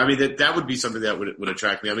 So I mean that would be something that would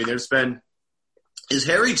attract me. I mean, is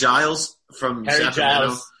Harry Giles from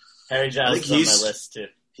Sacramento? Harry Giles is on my list too.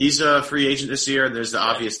 He's a free agent this year, and there's the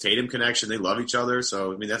obvious Tatum connection. They love each other,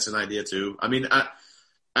 so I mean that's an idea too. I mean,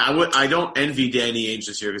 I don't envy Danny Ainge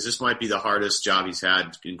this year because this might be the hardest job he's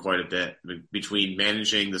had in quite a bit, between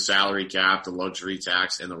managing the salary cap, the luxury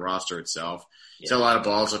tax, and the roster itself. Yeah. He's had a lot of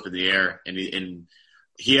balls up in the air, and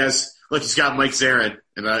he has he's got Mike Zarin,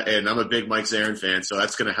 and I'm a big Mike Zarin fan, so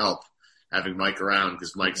that's going to help having Mike around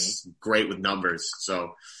because Mike's great with numbers.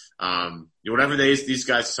 So whatever these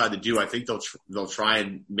guys decide to do, I think they'll try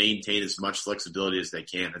and maintain as much flexibility as they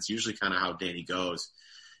can. That's usually kind of how Danny goes.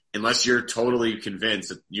 Unless you're totally convinced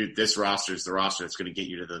that this roster is the roster that's going to get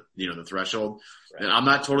you to the threshold. Right. And I'm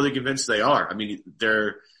not totally convinced they are. I mean,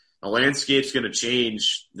 the landscape's going to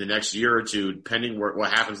change the next year or two depending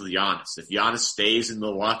what happens with Giannis. If Giannis stays in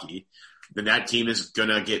Milwaukee, then that team is going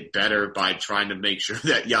to get better by trying to make sure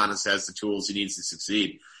that Giannis has the tools he needs to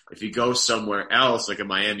succeed. If he goes somewhere else, like in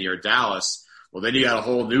Miami or Dallas, well, then you got a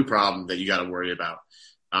whole new problem that you got to worry about.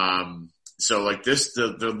 So like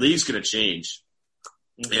the league's going to change.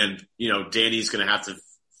 And, Danny's going to have to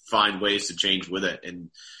find ways to change with it.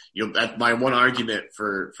 And, my one argument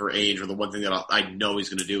for Ainge, or the one thing that I know he's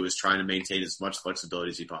going to do, is trying to maintain as much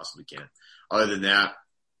flexibility as he possibly can. Other than that,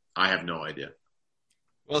 I have no idea.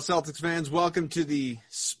 Well, Celtics fans, welcome to the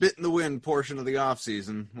spit in the wind portion of the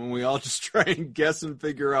offseason, when we all just try and guess and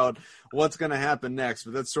figure out what's going to happen next.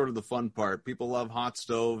 But that's sort of the fun part. People love hot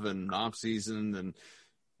stove and offseason and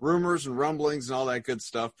rumors and rumblings and all that good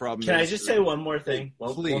stuff. Can I just say one more thing?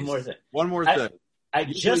 Please. One more thing. One more thing. I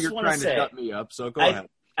just want to say, to shut me up, so go ahead.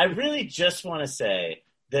 I really just want to say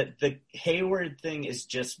that the Hayward thing is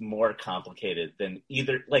just more complicated than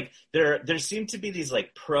either. Like there seem to be these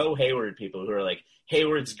like pro Hayward people who are like,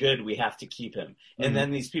 Hayward's good, we have to keep him, and then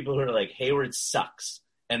these people who are like, Hayward sucks,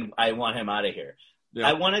 and I want him out of here.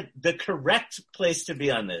 Yeah. The correct place to be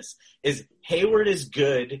on this is Hayward is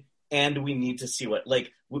good, and we need to see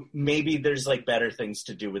maybe there's like better things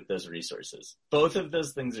to do with those resources. Both of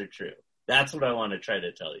those things are true. That's what I want to try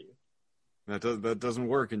to tell you. That doesn't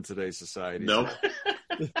work in today's society. Nope.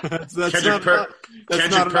 Kendrick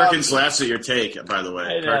Perkins laughs at your take, by the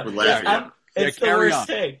way. Kirk would laugh at you. It's the worst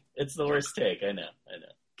take. It's the worst take. I know.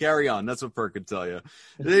 Carry on. That's what Perk could tell you.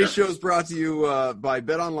 Today's show is brought to you by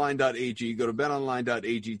betonline.ag. Go to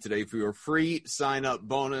betonline.ag today for your free sign-up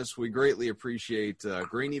bonus. We greatly appreciate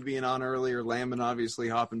Greeny being on earlier, Lamon obviously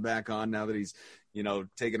hopping back on now that he's,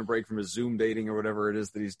 taking a break from his Zoom dating or whatever it is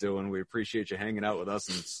that he's doing. We appreciate you hanging out with us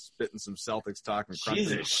and spitting some Celtics talk and crunching.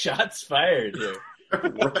 Jesus, shots fired here.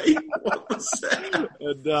 Right? What was that?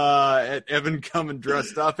 And Evan coming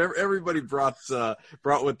dressed up. Everybody brought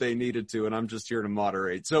what they needed to, and I'm just here to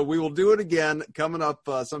moderate. So we will do it again coming up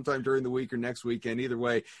sometime during the week or next weekend. Either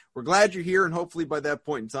way, we're glad you're here, and hopefully by that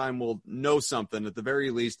point in time we'll know something, at the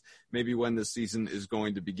very least, maybe when this season is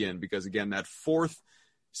going to begin. Because, again, that fourth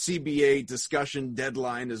CBA discussion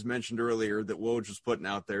deadline, as mentioned earlier, that Woj was putting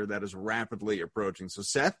out there, that is rapidly approaching. So,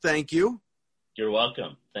 Seth, thank you. You're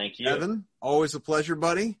welcome. Thank you. Evan, always a pleasure,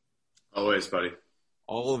 buddy. Always, buddy.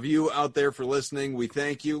 All of you out there for listening, we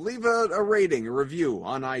thank you. Leave a rating, a review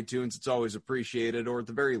on iTunes. It's always appreciated. Or at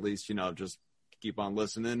the very least, just keep on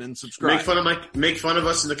listening and subscribe. Make fun of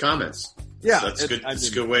us in the comments. Yeah. That's good. It's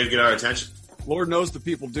a good way to get our attention. Lord knows the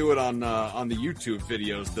people do it on the YouTube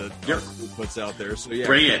videos that puts out there. So yeah,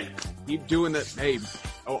 bring it. Keep doing that. Hey,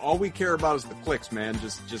 all we care about is the clicks, man.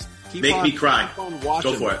 Just keep make me cry.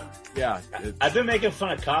 Go for it. Yeah, I've been making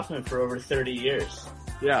fun of Kaufman for over 30 years.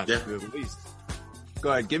 Yeah, at least.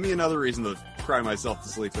 Go ahead, give me another reason to cry myself to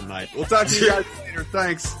sleep tonight. We'll talk to you guys later.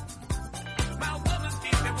 Thanks.